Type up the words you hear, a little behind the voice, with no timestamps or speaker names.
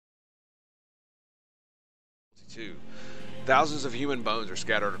62. Thousands of human bones are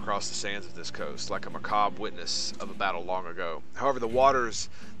scattered across the sands of this coast, like a macabre witness of a battle long ago. However, the waters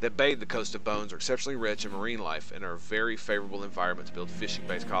that bathe the coast of bones are exceptionally rich in marine life and are a very favorable environment to build a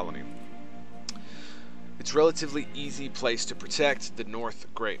fishing-based colony. It's a relatively easy place to protect. The North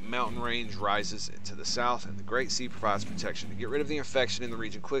Great Mountain Range rises to the south, and the Great Sea provides protection. To get rid of the infection in the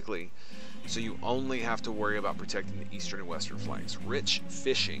region quickly, so you only have to worry about protecting the eastern and western flanks. Rich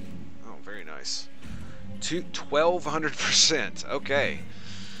fishing. Oh, very nice. 1200%. Okay.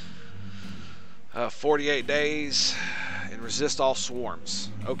 48 days and resist all swarms.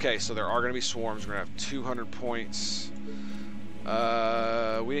 Okay, so there are going to be swarms. We're going to have 200 points.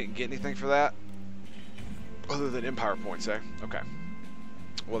 We didn't get anything for that other than empire points, eh? Okay.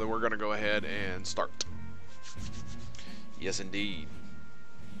 Well, then we're going to go ahead and start. Yes, indeed.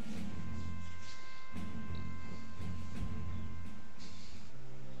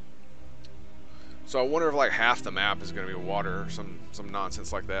 So I wonder if like half the map is going to be water or some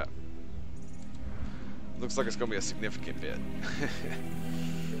nonsense like that. Looks like it's going to be a significant bit.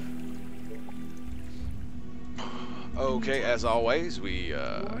 Okay, as always, we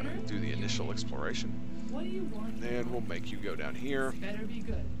do the initial exploration. What do you want? And we'll make you go down here. Better be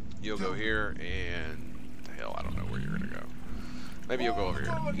good. You'll go here, and the hell, I don't know where you're going to go. Maybe you'll go over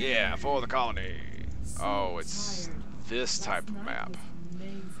here. Yeah, for the colony. Oh, it's this type of map.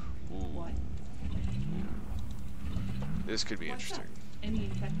 Ooh. This could be interesting. Any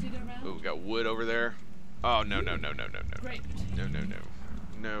infected around? Oh, we got wood over there. Oh, no, no, no, no, no, no. Great. No, no, no.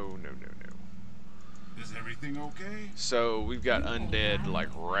 No, no, no, no. Is everything okay? So, we've got undead, like,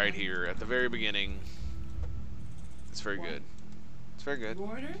 right here at the very beginning. It's very good. It's very good.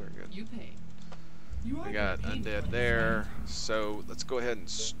 Order, It's very good. you pay. You We got undead there. So, let's go ahead and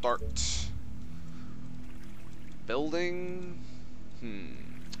start building.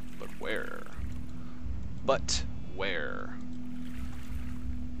 But where? But where?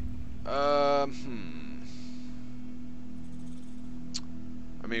 I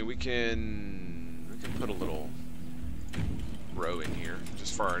mean, we can put a little row in here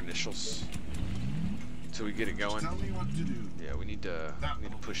just for our initials until we get it going. Tell me what to do. Yeah, we need to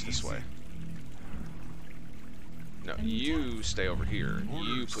push this way. No, you stay over here.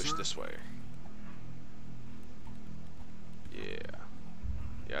 You push this way. Yeah.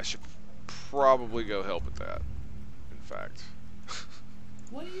 Yeah, I should probably go help with that. In fact.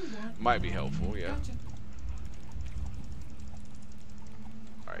 What do you want? Might be helpful, yeah. Gotcha.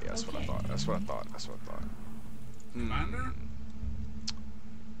 Alright, yeah, that's what I thought. That's what I thought. That's what I thought. Commander?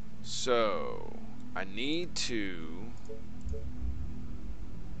 So, I need to...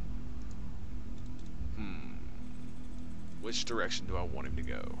 Which direction do I want him to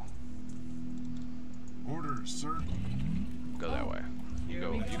go? Orders, sir. Go that way. You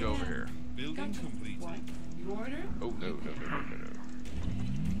go over here. Building complete. What? You order? Oh, no, no, no, no, no, no.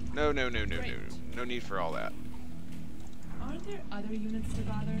 No, no, no, no, no. No need for all that. Aren't there other units to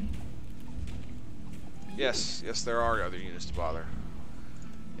bother? Yes, yes, there are other units to bother.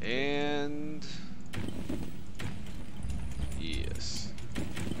 And... yes.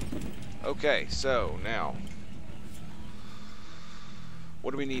 Okay, so, now...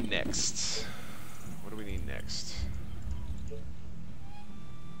 what do we need next? What do we need next?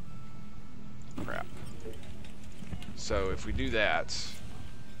 Crap. So, if we do that...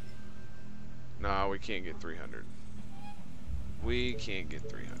 no, we can't get 300. We can't get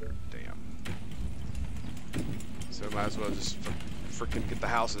 300. Damn. So might as well just frickin' get the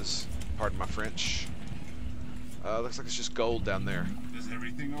houses. Pardon my French. Looks like it's just gold down there. Is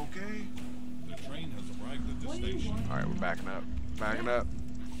everything okay? The train has arrived at the What do you station. want? Alright, we're backing up. Backing up.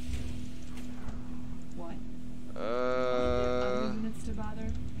 What? Aren't there other Uh... units to bother?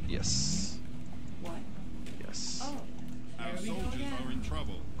 yes. What? Yes. Oh. Our There we go soldiers again. are in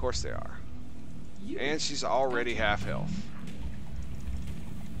trouble. Of course they are. You And she's already half health.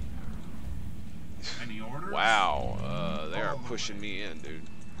 Any orders? Wow. They are pushing me in, dude.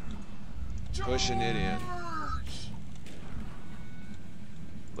 Pushing it in.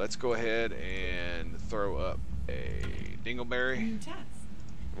 Let's go ahead and throw up a dingleberry. new task.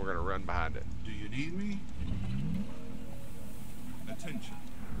 We're gonna run behind it. Do you need me? Attention.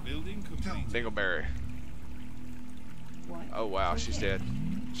 Building complete. Dingleberry. What? Oh wow, she's Okay. dead.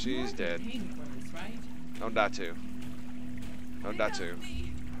 She's dead. Paying for this, right? Don't die too. Don't die too.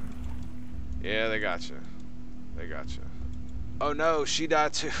 Yeah, they got you. They got you. Oh no, she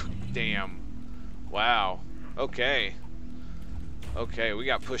died too. Damn. Wow. Okay. Okay, we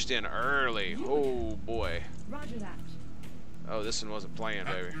got pushed in early. Oh boy. Roger that. Oh, this one wasn't playing, At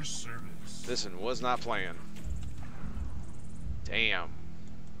baby. your service. This one was not playing. Damn.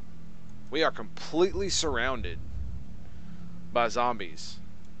 We are completely surrounded by zombies.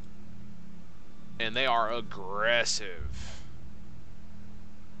 And they are aggressive.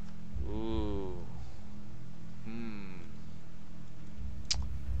 Ooh.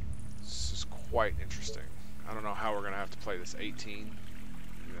 This is quite interesting. I don't know how we're gonna have to play this 18.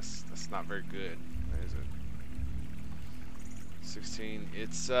 That's not very good, is it? 16.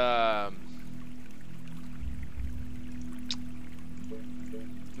 It's so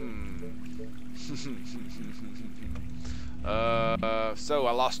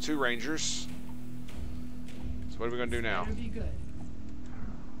I lost 2 rangers. So what are we gonna do now? Better be good.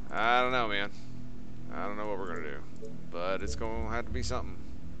 I don't know, man. I don't know what we're gonna do, but it's gonna have to be something.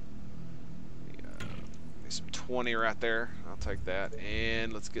 Need some 20 right there. I'll take that,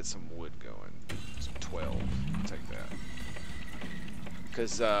 and let's get some wood going. Some 12. I'll take that.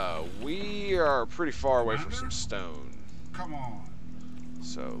 Because we are pretty far away from some stone. Come on.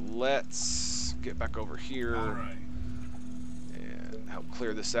 So let's get back over here All right. and help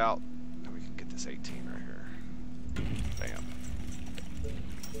clear this out. And we can get this 18 right here. Bam. And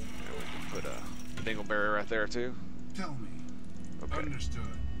we can put a dingleberry right there too. Tell me. Okay. Understood.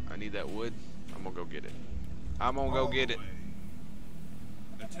 I need that wood. I'm gonna go get it. I'm gonna go get it.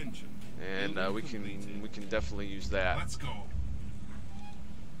 Attention. And we can definitely use that. Let's go.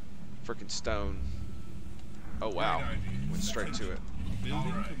 Frickin' stone. Oh wow. Great idea. Went straight to it.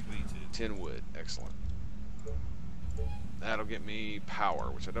 Building Alright. completed. 10 wood. Excellent. That'll get me power,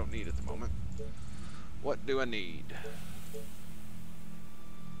 which I don't need at the moment. What do I need?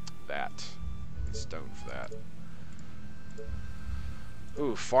 That. I need stone for that.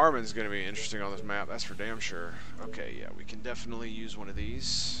 Ooh, farming's gonna be interesting on this map, that's for damn sure. Okay, yeah, we can definitely use one of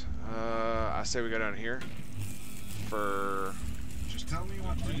these. I say we go down here for... Just tell me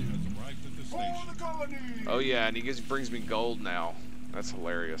what The to train do. has arrived at the For station. the colony. Oh yeah, and he brings me gold now. That's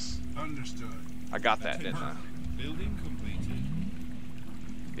hilarious. Understood. I got that, didn't I? Building completed.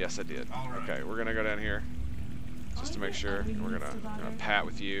 Yes, I did. All right. Okay, we're gonna go down here just to make sure. We're gonna pat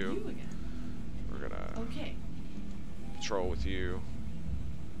with You you. again. We're gonna Okay. patrol with you.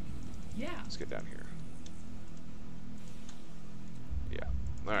 Yeah. Let's get down here. Yeah.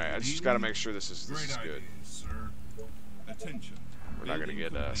 All right. I just got to make sure this is Great good. idea, sir. Attention. We're not gonna Building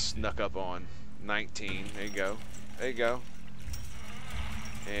get completed. snuck up on. 19. There you go. There you go.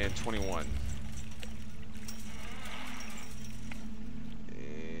 And 21.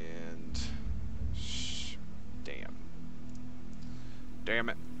 And damn. Damn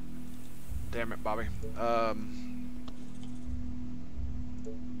it. Damn it, Bobby.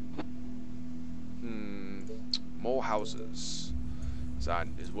 More houses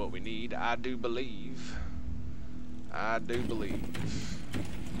is what we need. I do believe. I do believe.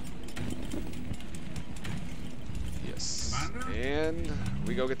 Yes. Commander? And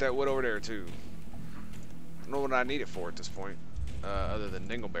we go get that wood over there too. I don't know what I need it for at this point, other than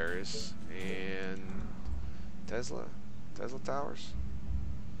dingleberries and Tesla towers.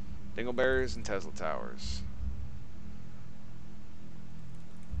 Dingleberries and Tesla towers.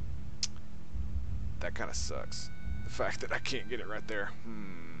 That kind of sucks. The fact that I can't get it right there.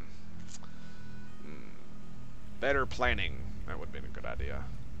 Better planning. That would have been a good idea.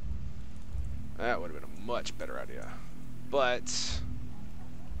 That would have been a much better idea. But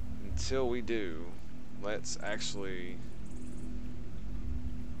until we do, let's actually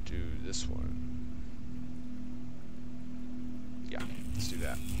do this one. Yeah, let's do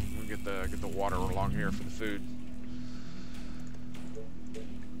that. We'll get the water along here for the food.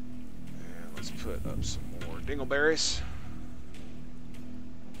 And let's put up some more dingleberries.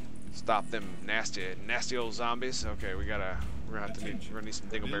 Stop them nasty old zombies. Okay, we're gonna need some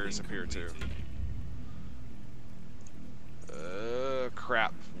dingleberries up here too.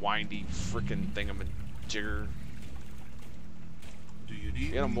 Crap, windy frickin' thingamajigger. Do you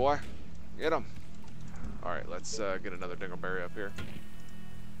need Get him, me? boy. Get him. All right, let's get another dingleberry up here.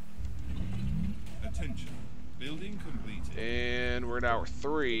 Attention. Building completed. And we're at hour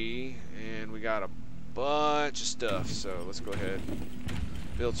 3, and we got a bunch of stuff. So let's go ahead and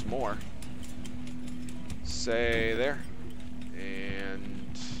build some more. Say there. And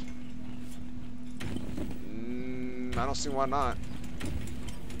I don't see why not.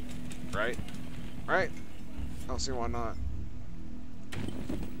 Right? Right? I don't see why not.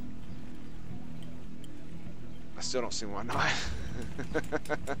 I still don't see why not.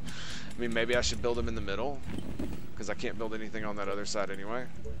 I mean, maybe I should build them in the middle, because I can't build anything on that other side anyway.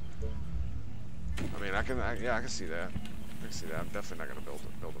 I mean, I can see that. I can see that. I'm definitely not gonna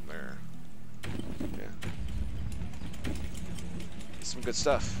build them there. Yeah. Some good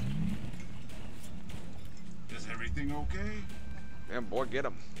stuff. Is everything okay? Damn, boy, get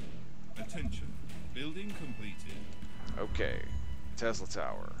them. Attention. Building completed. Okay. Tesla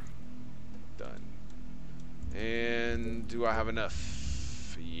Tower. Done. And do I have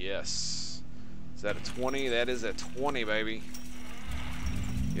enough? Yes. Is that a 20? That is a 20, baby.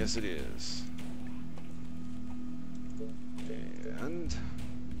 Yes, it is. And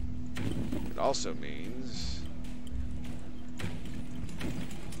it also means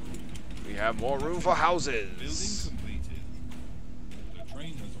we have more room for houses. Building completed. The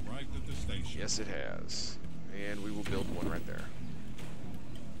train has arrived at the station. Yes, it has. And we will build one right there.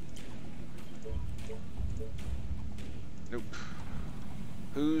 Nope.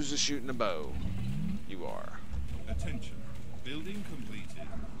 Who's shooting a bow? You are. Attention. Building completed.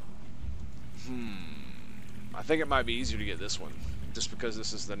 I think it might be easier to get this one, just because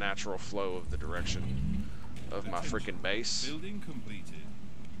this is the natural flow of the direction of my freaking base. Building completed.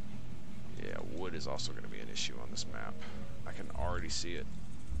 Yeah, wood is also going to be an issue on this map. I can already see it.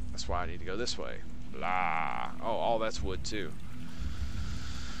 That's why I need to go this way. Blah. Oh, all that's wood too.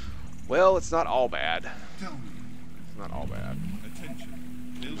 Well, it's not all bad. Tell me. It's not all bad. Attention.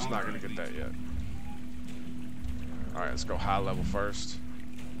 I'm Building just not going to get that yet. Alright, let's go high level first.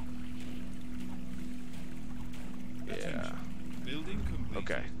 Yeah. Attention. Building completed.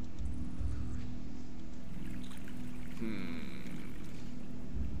 Okay.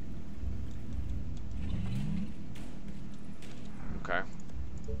 Okay.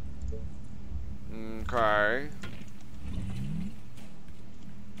 Okay.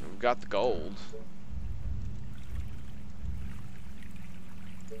 We've got the gold.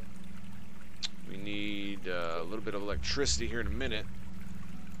 We need a little bit of electricity here in a minute.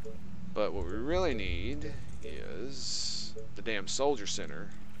 But what we really need is the damn soldier center.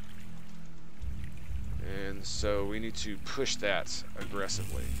 And so we need to push that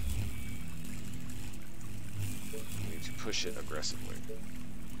aggressively. We need to push it aggressively.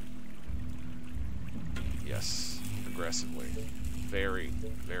 Yes, aggressively. Very,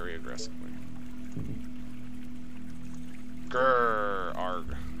 very aggressively. Grr,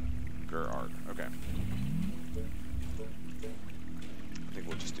 arg. Grr, arg. Okay. I think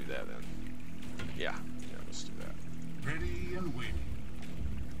we'll just do that then. Yeah, let's do that. Ready and waiting.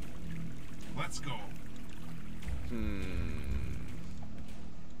 Let's go.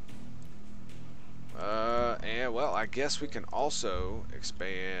 And well, I guess we can also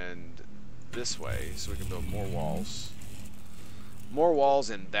expand this way so we can build more walls. More walls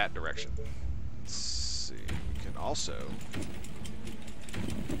in that direction. Let's see. We can also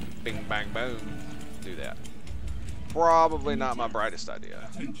bing bang boom do that. Probably not my brightest idea.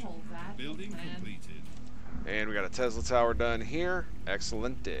 Attention. Building completed. And we got a Tesla tower done here.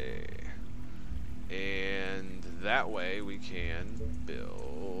 Excelente. And that way we can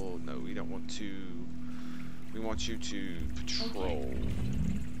build. No, we don't want to. We want you to patrol. Okay.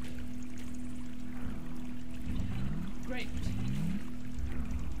 Great.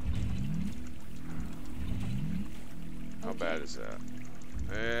 How bad is that?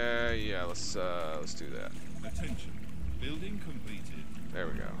 Yeah, let's do that. Attention. Building completed. There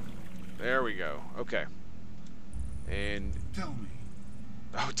we go. There we go. Okay. And Tell me.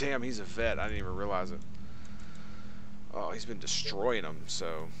 oh damn, he's a vet. I didn't even realize it. Oh, he's been destroying them.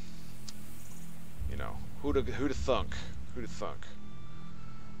 So, you know, who'd have thunk? Who'd have thunk?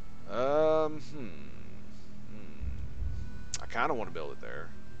 I kind of want to build it there,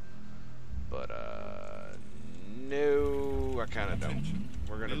 but no, I kind of don't.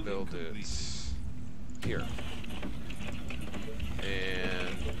 We're gonna build it here,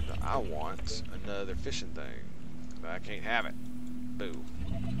 and I want another fishing thing. I can't have it. Boo.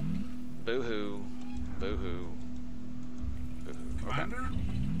 Boo-hoo. Boo-hoo. Boo-hoo. Okay. Commander?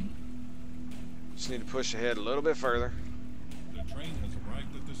 Just need to push ahead a little bit further. The train has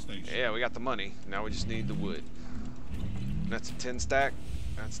arrived at the station. Yeah, we got the money. Now we just need the wood. That's a 10 stack.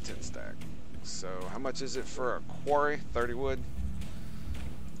 That's a 10 stack. So how much is it for a quarry? 30 wood?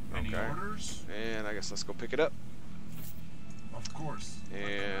 Any orders? And I guess let's go pick it up. Of course.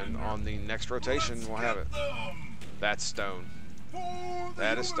 And on the next rotation, we'll have it. That's stone.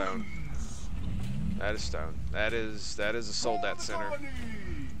 That is stone. That is stone. That is a sold that center.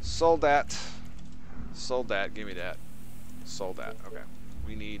 Sold that. Sold that. Give me that. Sold that. Okay.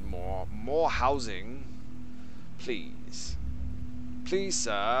 We need more housing, please. Please,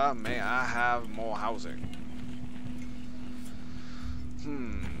 sir, may I have more housing?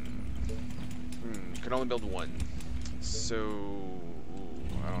 Can only build one. So,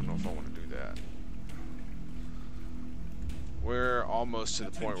 I don't know if I want to do that. We're almost to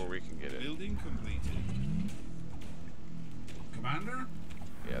the point where we can get it. Building completed. Commander?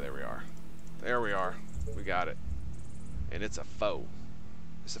 Yeah, there we are. There we are. We got it. And it's a foe.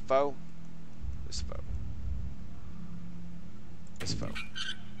 Is it foe? It's foe. It's foe.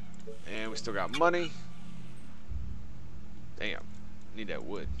 And we still got money. Damn. Need that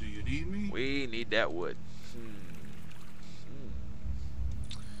wood. Do you need me? We need that wood.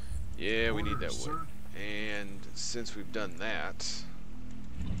 Yeah, we need that wood. Sir? And since we've done that,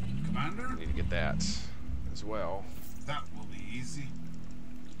 Commander? we need to get that as well. That will be easy.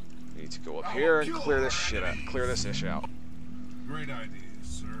 We need to go up I here will and kill clear our this shit out. enemies. Clear this ish out. Great idea,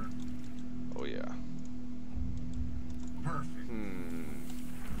 sir. Oh yeah. Perfect.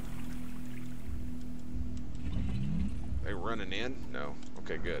 They running in? No.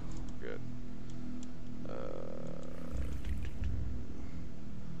 Okay, good. Good.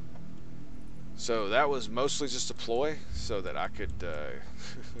 So that was mostly just a ploy so that I could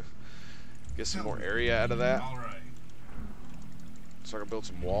get some more area out of that. All right. So I could build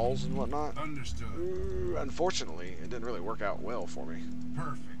some walls and whatnot. Understood. Unfortunately, it didn't really work out well for me.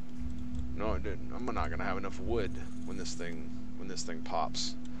 Perfect. No, it didn't. I'm not gonna have enough wood when this thing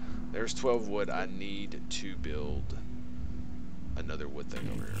pops. There's 12 wood. I need to build another wood thing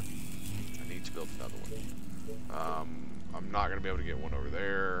over here. I need to build another one. I'm not gonna be able to get one over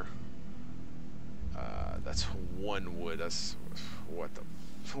there. That's one wood. That's what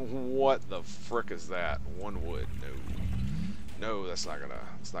the frick is that? One wood. No, that's not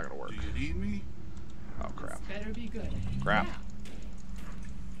gonna work. Do you need me? Oh crap. Better be good. Crap.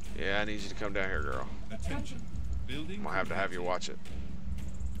 Yeah, I need you to come down here, girl. Attention. Building. I'm gonna have you watch it.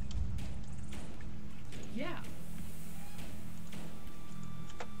 Yeah.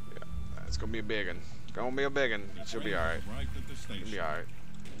 Yeah, it's gonna be a big one. It's gonna be a big one. She'll be all right. Arrived at the She'll station. be all right.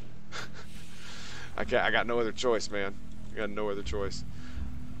 I got no other choice, man. I got no other choice.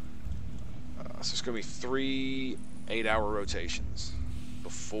 So it's gonna be 3 8-hour rotations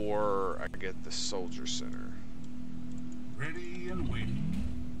before I get the soldier center. Ready and waiting.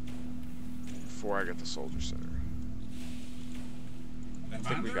 Before I get the soldier center. I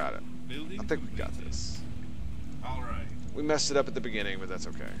think we got it. Building I think we got completed. this. All right. We messed it up at the beginning, but that's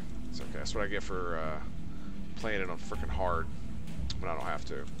okay. It's okay. That's what I get for playing it on freaking hard when I don't have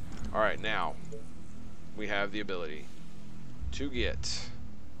to. All right, now we have the ability to get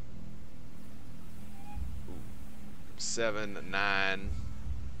 7, 9.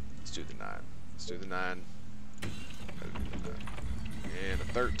 Let's do the 9. Let's do the 9. And a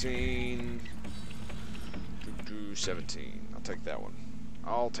 13. Do 17. I'll take that one.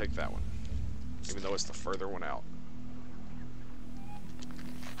 I'll take that one. Even though it's the further one out.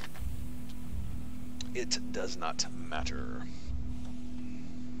 It does not matter.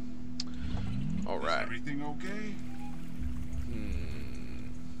 All Is right. everything okay?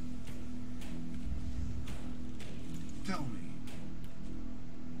 Tell me.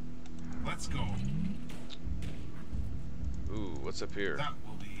 Let's go. Ooh, what's up here? That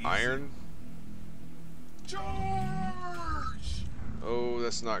will be easy. Iron? Charge! Oh,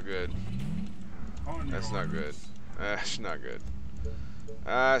 that's not good. On your That's not good. orders. That's not good.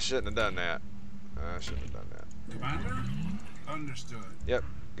 I shouldn't have done that. I shouldn't have done that. Commander? Understood. Yep,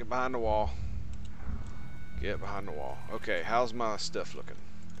 get behind the wall. Get behind the wall. Okay, how's my stuff looking?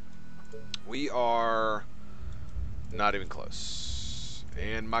 We are not even close.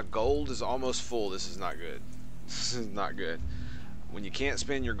 And my gold is almost full. This is not good. This is not good. When you can't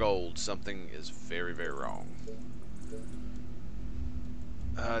spend your gold, something is very, very wrong.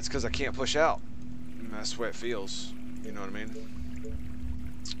 It's because I can't push out. And that's the way it feels. You know what I mean?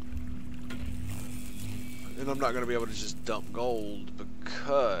 And I'm not going to be able to just dump gold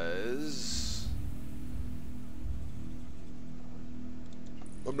because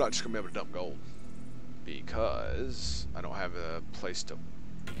I'm not just going to be able to dump gold because I don't have a place to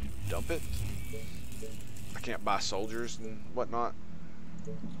dump it. I can't buy soldiers and whatnot.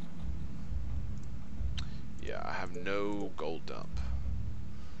 Yeah, I have no gold dump.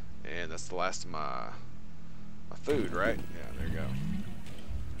 And that's the last of my food, right? Yeah, there you go.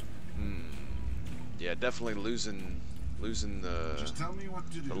 Yeah, definitely losing Just tell me what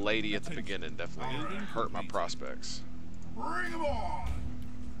to do. the lady at the beginning definitely Alright. hurt my prospects. Bring 'em on!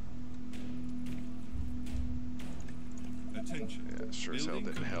 Attention. Yeah, it sure as hell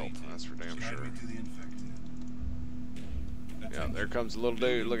Building didn't help. completed. That's for damn Guide sure. me to the infected. Yeah, Attention. there comes the little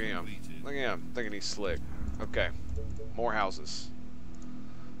dude. Look at him. Completed. Look at him. Thinking he's slick. Okay. More houses.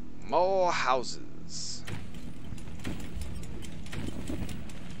 More houses.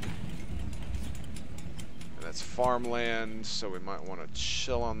 And that's farmland, so we might want to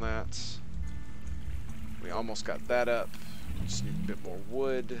chill on that. We almost got that up. Just need a bit more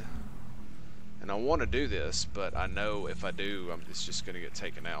wood. And I want to do this, but I know if I do, it's just going to get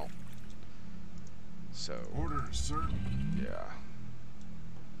taken out. So, Orders, sir. yeah.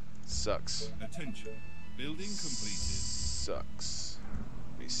 Sucks. Attention. Building completed. Sucks.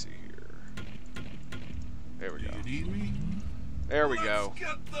 Let me see here. There we go. You need me? There we go. Let's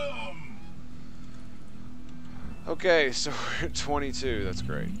get them! Okay, so we're at 22. That's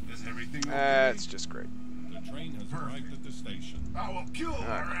great. Is everything okay? That's just great. The train has arrived at the station. I will kill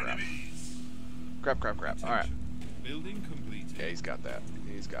our crap. enemies! Crap, crap, crap. Alright. Attention. Building completed. Yeah, he's got that.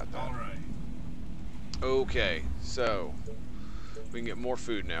 He's got that. Alright. Okay, so we can get more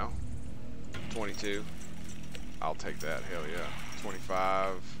food now. 22. I'll take that. Hell yeah.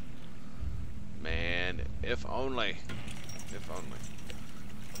 25. Man, if only. If only.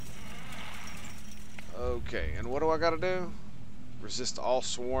 Okay, and what do I gotta do? Resist all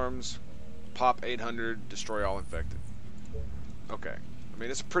swarms, pop 800, destroy all infected. Okay. I mean,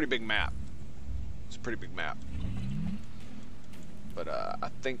 it's a pretty big map. It's a pretty big map. But I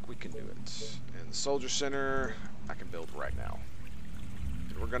think we can do it. And the Soldier Center, I can build right now.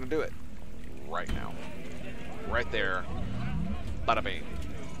 And we're gonna do it right now. Right there. Bada bing.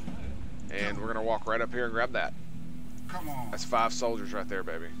 And we're gonna walk right up here and grab that. Come on. That's 5 soldiers right there,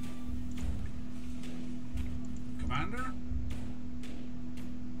 baby. Commander?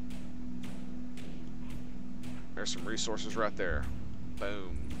 There's some resources right there.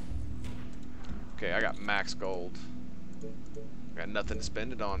 Boom. Okay, I got max gold. Got nothing to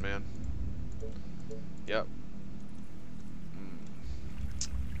spend it on, man. Yep.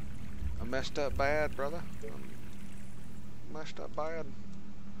 I messed up bad, brother. I messed up bad.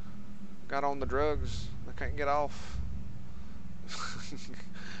 Got on the drugs. I can't get off.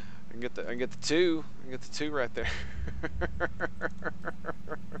 I can get the 2. I can get the 2 right there.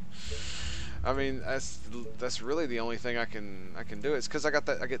 I mean, that's really the only thing I can do. It's because I got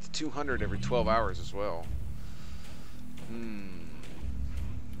that. I get the 200 every 12 hours as well. I'm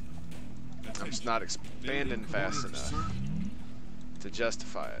just not expanding fast enough to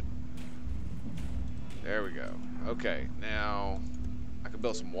justify it. There we go. Okay, now I can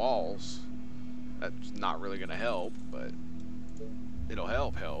build some walls. That's not really gonna help, but it'll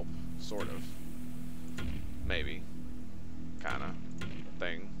help, sort of. Maybe. Kinda.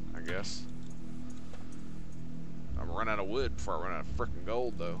 Thing, I guess. I'm gonna run out of wood before I run out of frickin'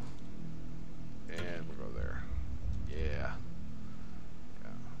 gold, though. And we'll go there. Yeah.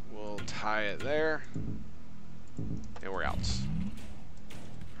 We'll tie it there. And we're out.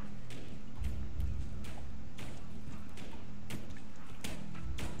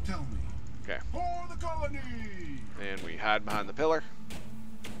 Tell me. Okay. For the colony! And we hide behind the pillar.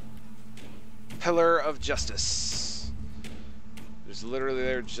 Pillar of Justice. Just literally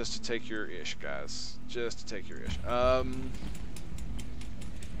there just to take your ish, guys. Just to take your ish. I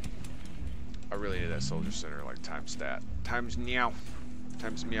really need that Soldier Center, like, times stat. Times meow.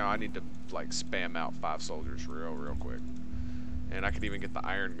 Times meow. I need to, like, spam out 5 soldiers real quick. And I could even get the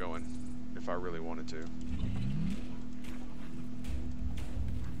iron going if I really wanted to.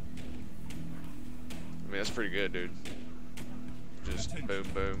 I mean, that's pretty good, dude. Just boom,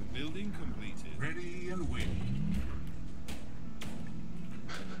 boom. Building completed. Ready and waiting.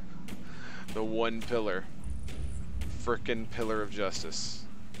 The one pillar. Frickin' pillar of justice.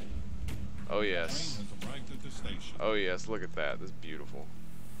 Oh, yes. Train has arrived at the station. Oh, yes. Look at that. That's beautiful.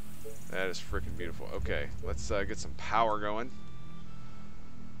 That is frickin' beautiful. Okay, let's get some power going.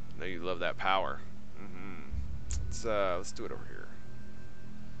 I know you love that power. Let's do it over here.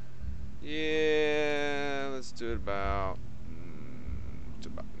 Yeah, let's do it about.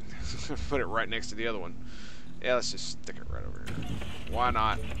 Put it right next to the other one. Yeah, let's just stick it right over here. Why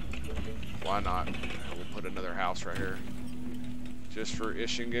not? Why not? We'll put another house right here. Just for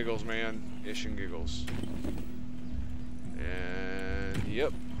ish and giggles, man. Ish and giggles. And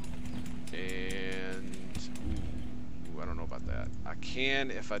yep. And ooh, I don't know about that. I can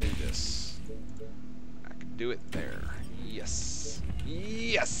if I do this. I can do it there. Yes.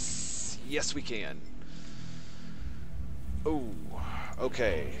 Yes. Yes, we can. Ooh.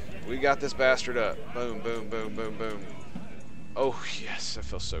 Okay. We got this bastard up. Boom, boom, boom, boom, boom. Oh, yes. That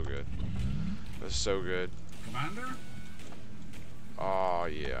feels so good. That's so good. Commander? Oh,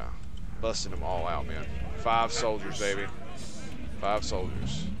 yeah. Busting them all out, man. 5 soldiers, baby. 5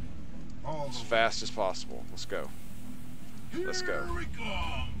 soldiers. All As the fast as possible. Let's go. Let's go. Here we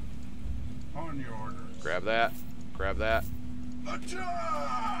come. On your orders. Grab that. Grab that.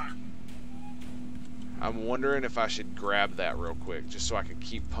 Attack! I'm wondering if I should grab that real quick, just so I can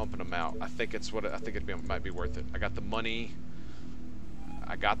keep pumping them out. I think it's what I think might be worth it. I got the money.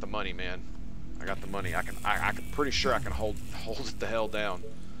 I got the money, man. I got the money. I can pretty sure I can hold it the hell down.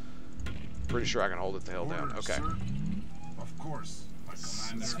 Pretty sure I can hold it the hell down. Orders, Okay. sir. Of course, my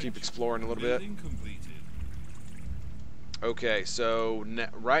commander. Let's keep exploring a little bit. Building completed. Okay, so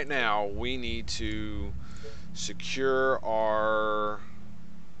right now we need to secure our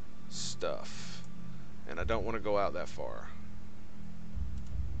stuff, and I don't want to go out that far.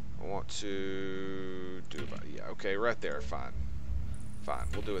 I want to do about, yeah, okay, right there, fine. Fine,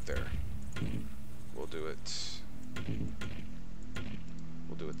 we'll do it there. We'll do it.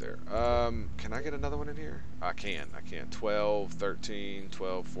 We'll do it there. Can I get another one in here? I can. 12, 13,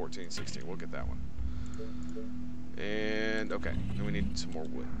 12, 14, 16. We'll get that one. And, okay, and we need some more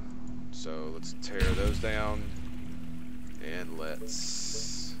wood. So let's tear those down. And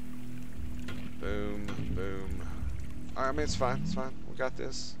let's... Boom, boom. I mean, it's fine, it's fine. We got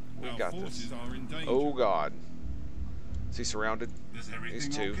this. We got this. Oh, God. Is he surrounded? He's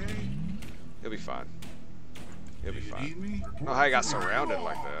two. Okay? He'll be fine. He'll be Do you need fine. me? Oh, how he got surrounded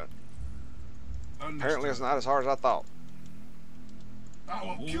like that. Apparently it's not as hard as I thought. I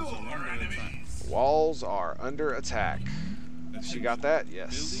will kill our enemies. Walls are under attack. She got that?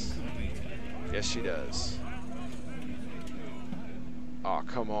 Yes. Yes, she does. Oh,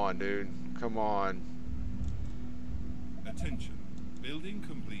 come on, dude. Come on. Attention. Building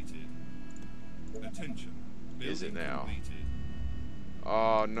completed. Attention. Building Is it now? completed.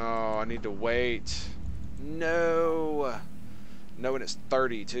 Oh, no. I need to wait. No. No, and it's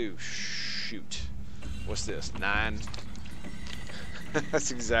 32. Shoot. What's this? 9?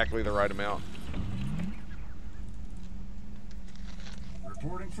 That's exactly the right amount.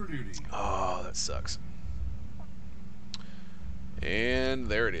 Reporting for duty. Oh, that sucks. And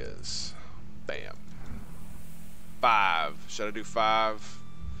there it is. Bam. 5. Should I do 5?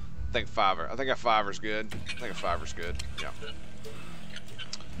 I think 5. I think a 5's good. I think a 5's good. Yeah.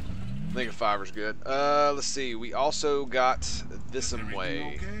 I think a 5's good. Let's see. We also got this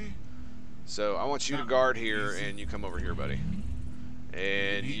way. Okay? So I want you to guard here, and you come over here, buddy.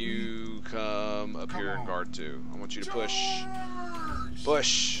 And you come up here and guard too. I want you to push. Charge!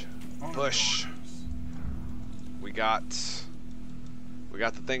 Push. On Push. orders. We got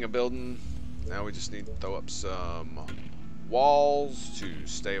the thing of building. Now we just need to throw up some walls to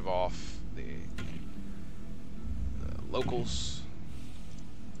stave off the locals,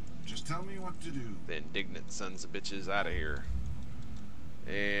 Just tell me what to do. the indignant sons of bitches out of here.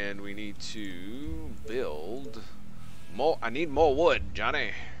 And we need to build more. I need more wood,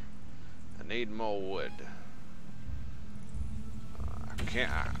 Johnny. I need more wood.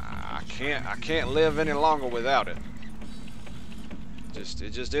 I can't live any longer without it. It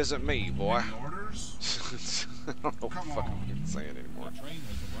just isn't me, boy. Any orders? I don't know what Come the fuck on. I'm saying anymore. The train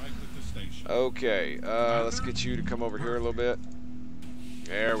has arrived at the station. Okay, let's get you to come over here a little bit.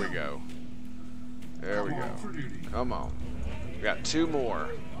 There we go. There we Come go. on for duty. Come on. We got 2 more.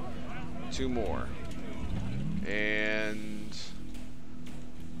 2 more. And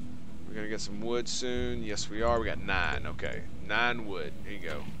we're gonna get some wood soon. Yes, we are. We got 9. Okay, 9 wood. Here you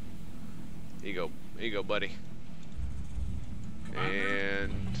go. Here you go. Here you go, buddy.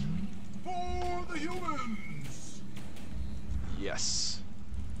 And For the humans! yes,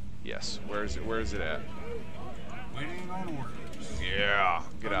 yes. Where is it? Where is it at? Waiting on orders. Yeah.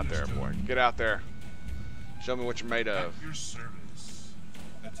 Get out there, boy. Get out there. Show me what you're made At of. your service.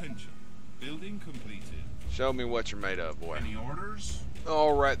 Attention. Building completed. Show me what you're made of, boy. Any orders?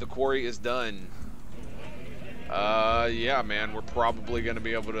 All right, the quarry is done. Yeah, man, we're probably gonna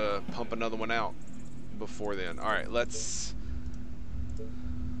be able to pump another one out before then. All right, let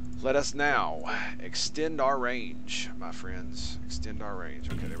us now extend our range, my friends. Extend our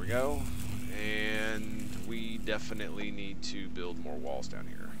range. Okay, there we go. And we definitely need to build more walls down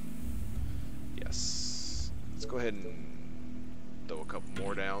here. Yes. Let's go ahead and throw a couple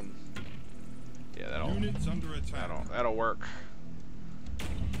more down. Yeah, Units under attack. that'll work.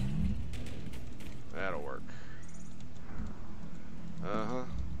 That'll work. Uh-huh.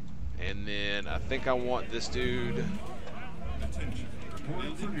 And then I think I want this dude. Attention.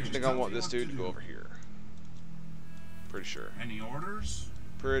 Reporting for Building duty. I think I want this dude to go over here. Pretty sure. Any orders?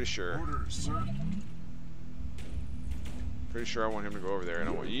 Pretty sure. Orders, sir. Pretty sure I want him to go over there, and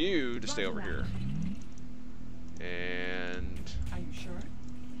I want you to stay over here. And Are you sure?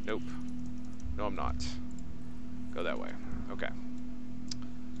 nope. No, I'm not. Go that way. Okay.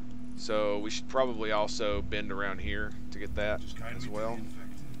 So we should probably also bend around here to get that Just guide as me to well. the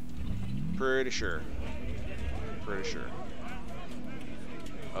infected. Pretty sure. Pretty sure.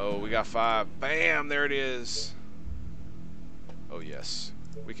 Oh, we got 5. Bam! There it is. Oh, yes.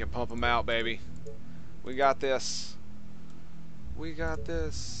 We can pump them out, baby. We got this. We got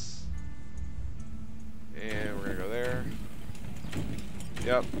this. And we're going to go there.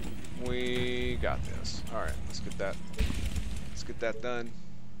 Yep. We got this. Alright, let's get that. Let's get that done.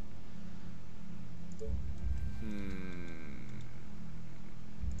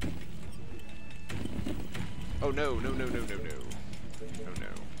 Oh no, no, no, no, no, no. Oh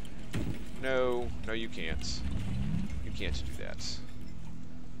no. No, no you can't. You can't do that.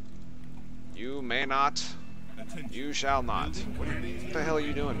 You may not. Attention. You shall not. What the hell are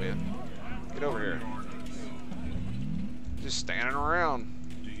you doing, man? Get over here. Just standing around.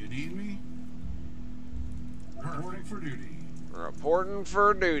 Do you need me? Reporting for duty. Reporting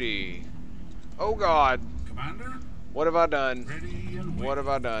for duty. Oh God. Commander? What have I done? Ready and What have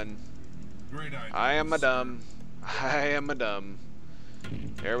I done? Great idea. I am a dumb. I am a dumb.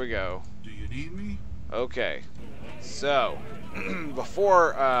 There we go. Do you need me? Okay. So,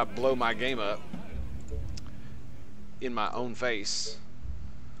 before I blow my game up in my own face,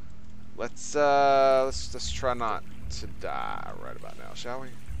 let's try not to die right about now, shall we?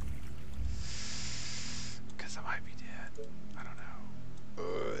 Because I might be dead. I don't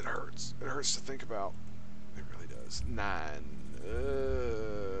know. It hurts. It hurts to think about. It really does. 9.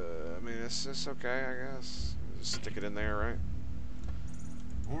 I mean, it's okay, I guess. Just stick it in there, right?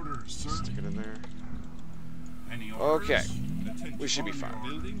 Orders, sir. Stick it in there. Any orders? Okay. Attention. We should be fine.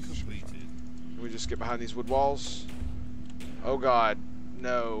 Building completed. Can we just get behind these wood walls? Oh God.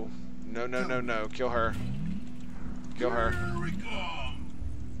 No. No, no, no, no. Kill her. Kill her. Here we come.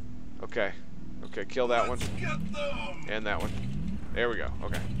 Okay. Okay, kill that one. Let's get them. And that one. There we go.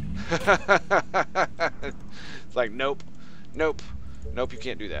 Okay. It's like, nope. Nope. Nope, you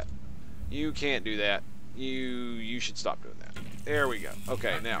can't do that. You can't do that. You should stop doing that. There we go.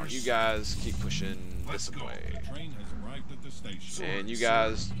 Okay, now you guys keep pushing Let's this go. way. The train has arrived at the station. And you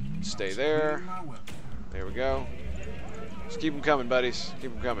guys stay there. My weapon. There we go. Just keep them coming, buddies.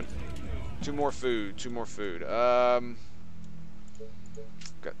 Keep them coming. 2 more food. 2 more food. Got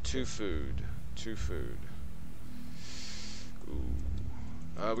 2 food. 2 food.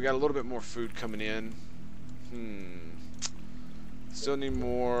 Ooh. We got a little bit more food coming in. Still need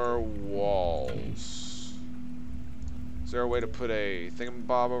more walls. Is there a way to put a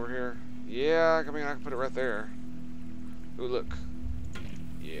thingamabob over here? Yeah, I mean, I can put it right there. Ooh, look.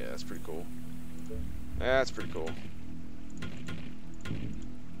 Yeah, that's pretty cool. That's pretty cool.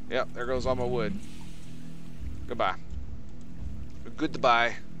 Yep, there goes all my wood. Goodbye.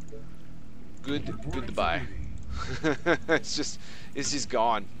 Goodbye. Goodbye. it's just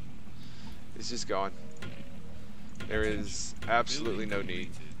gone. It's just gone. There is absolutely no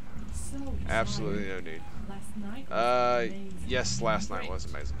need. So Absolutely no need. last night was amazing. Yes, last night was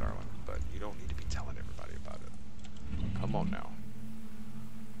amazing, darling. But you don't need to be telling everybody about it. Come on now.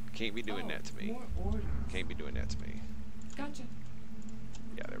 Can't be doing that to me. More orders. Can't be doing that to me. Gotcha.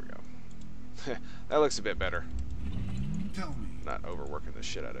 Yeah, there we go. That looks a bit better. Tell me. Not overworking the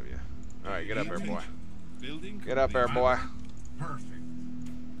shit out of you. Alright, get up there, boy. Building Get up there, boy. Perfect.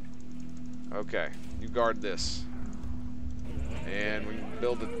 Okay, you guard this. And we can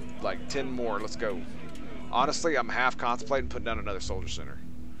build like 10 more. Let's go. Honestly, I'm half contemplating putting down another soldier center.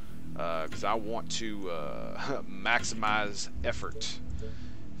 Because I want to maximize effort,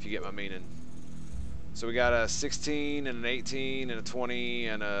 if you get my meaning. So we got a 16 and an 18 and a 20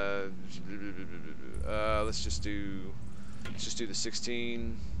 and a... let's just do the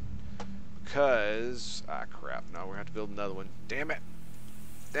 16. Because... Ah, crap. No, we're going to have to build another one. Damn it.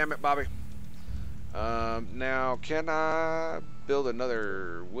 Damn it, Bobby. Now, can I build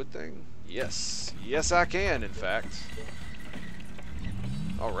another wood thing? Yes. Yes, I can, in fact.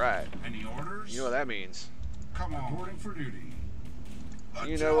 Alright. Any orders? You know what that means. Come on. Reporting for duty.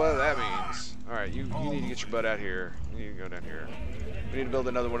 You know what that means. Alright, you need to get your butt out here. You need to go down here. We need to build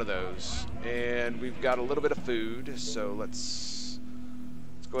another one of those. And we've got a little bit of food, so let's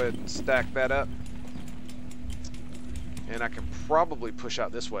go ahead and stack that up. And I can probably push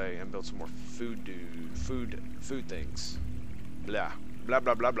out this way and build some more food things. Blah. Blah,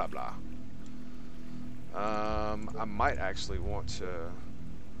 blah, blah, blah, blah. I might actually want to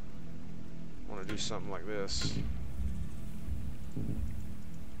do something like this.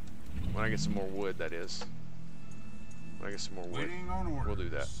 When I get some more wood, that is. When I get some more wood, Waiting on orders. we'll do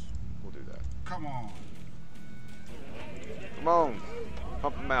that. We'll do that. Come on. Come on.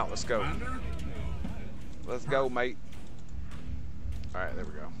 Pump them out. Let's go. Commander? Let's go, mate. Alright, there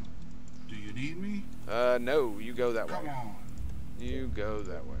we go. Do you need me? No, you go that Come way. on. You go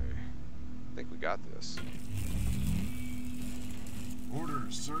that way. I think we got this.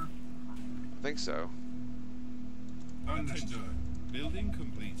 Orders, sir. I think so. Understood. Building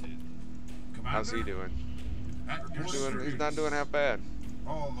completed. Commander? How's he doing? At your He's not service. doing half bad.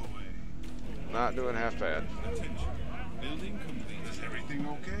 All the way. Not doing half bad. Attention. Building completed. Is everything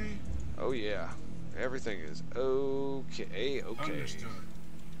okay? Oh yeah. Everything is okay. Okay. Understood.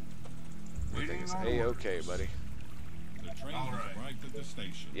 Everything Waiting is on A-okay, orders. buddy. The train All has right. arrived at the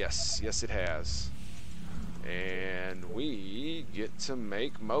station. Yes, yes it has. And we get to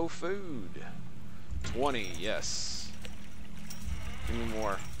make mo food. 20, yes. Give me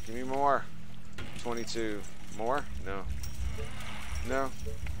more. Give me more. 22. More? No. No.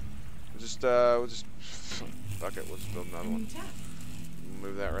 We'll just fuck it. We'll just build another one.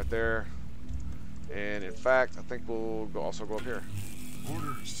 Move that right there. And in fact, I think we'll also go up here.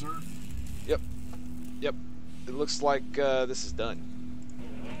 Orders, sir. Yep. Yep. It looks like this is done.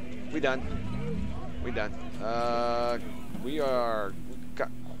 We done. We done. We got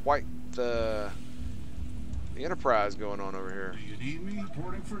quite the enterprise going on over here. Do you need me?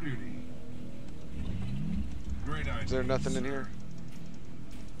 Reporting for duty. Great idea. Is there nothing in here?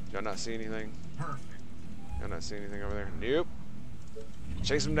 Y'all not see anything? Perfect. Y'all not see anything over there? Nope.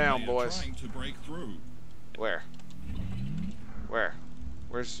 Chase them down, They are boys. trying to break through. Where? Where?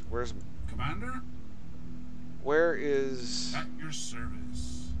 Where's Commander? where is At your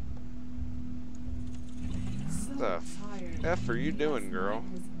service. So the tired. F are you doing, Last girl?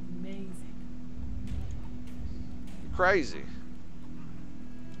 night was amazing. Crazy.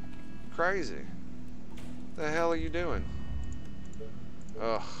 Crazy. The hell are you doing?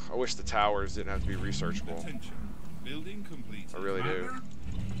 Ugh, I wish the towers didn't have to be researchable. Attention. Building completed. I really do. Commander?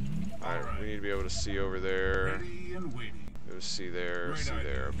 Alright, we need to be able to see over there. Ready and waiting. Be able to see there, Great see idea,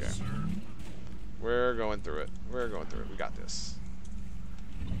 there, okay. sir. We're going through it. We're going through it. We got this.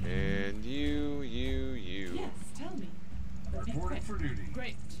 And you. Yes, tell me. But be Reporting quick. for duty.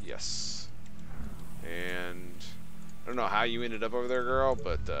 Great. Yes. And I don't know how you ended up over there, girl,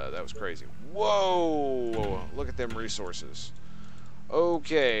 but that was crazy. Whoa! Look at them resources.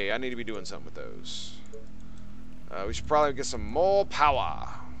 Okay, I need to be doing something with those. We should probably get some more power.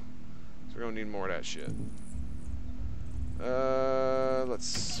 So we're gonna need more of that shit. Hell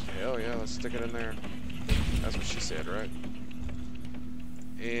yeah, let's stick it in there. That's what she said, right?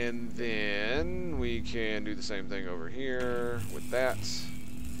 And then we can do the same thing over here with that.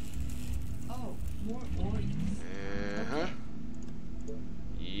 Oh, more orders. Uh-huh.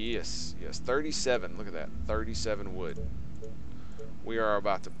 Yes, yes, 37. Look at that, 37 wood. We are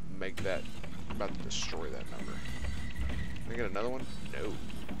about to make that, about to destroy that number. Can I get another one? No.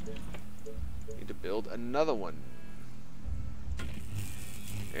 Need to build another one.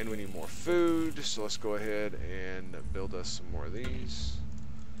 And we need more food, so let's go ahead and build us some more of these.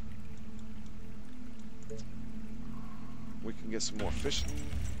 We can get some more fishing.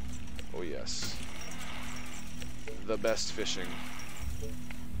 Oh yes. The best fishing.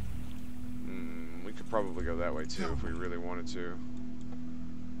 We could probably go that way too if we really wanted to.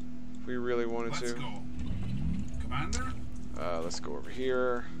 If we really wanted Let's to. go. Commander? Let's go over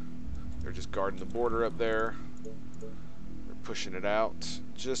here. They're just guarding the border up there. They're pushing it out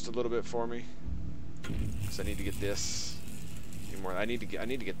just a little bit for me. Cause I need to get this. Need more. I need to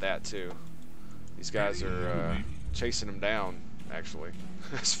get that too. These guys are chasing them down. Actually,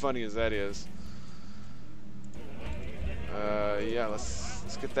 as funny as that is. Yeah,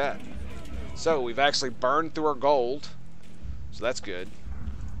 let's get that. So we've actually burned through our gold, so that's good.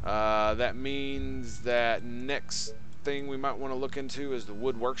 That means that next thing we might want to look into is the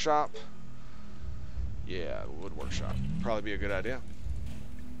wood workshop. Yeah, the wood workshop. Probably be a good idea.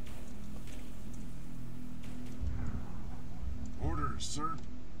 Orders, sir.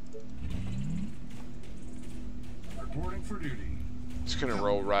 Reporting for duty. Just gonna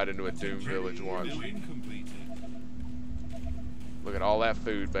roll right into a Doom Village watch. Building completed. Look at all that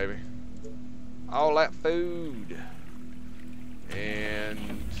food, baby. All that food. And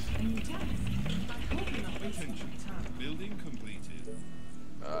And you tell us. I hope you're not wasting Attention. time. Building completed.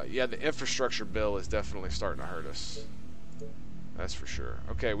 yeah, the infrastructure bill is definitely starting to hurt us. That's for sure.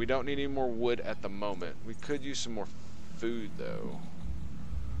 Okay, we don't need any more wood at the moment. We could use some more food though.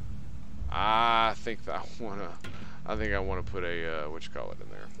 I think I wanna put a what you call it in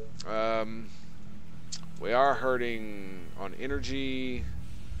there. We are hurting on energy,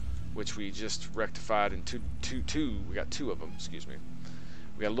 which we just rectified in two. We got two of them. Excuse me.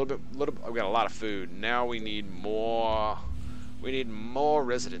 We got we got a lot of food. Now we need more. We need more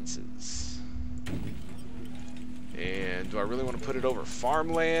residences. And do I really want to put it over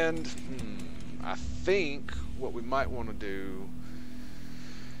farmland? I think what we might want to do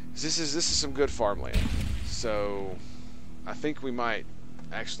is this is some good farmland. So I think we might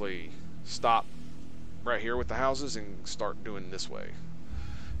actually stop right here with the houses and start doing this way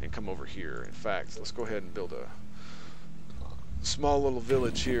and come over here. In fact, let's go ahead and build a small little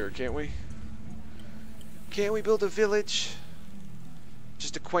village here, can't we? Can't we build a village?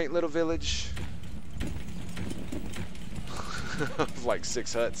 Just a quaint little village of like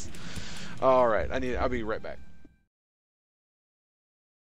 6 huts. All right, I'll be right back.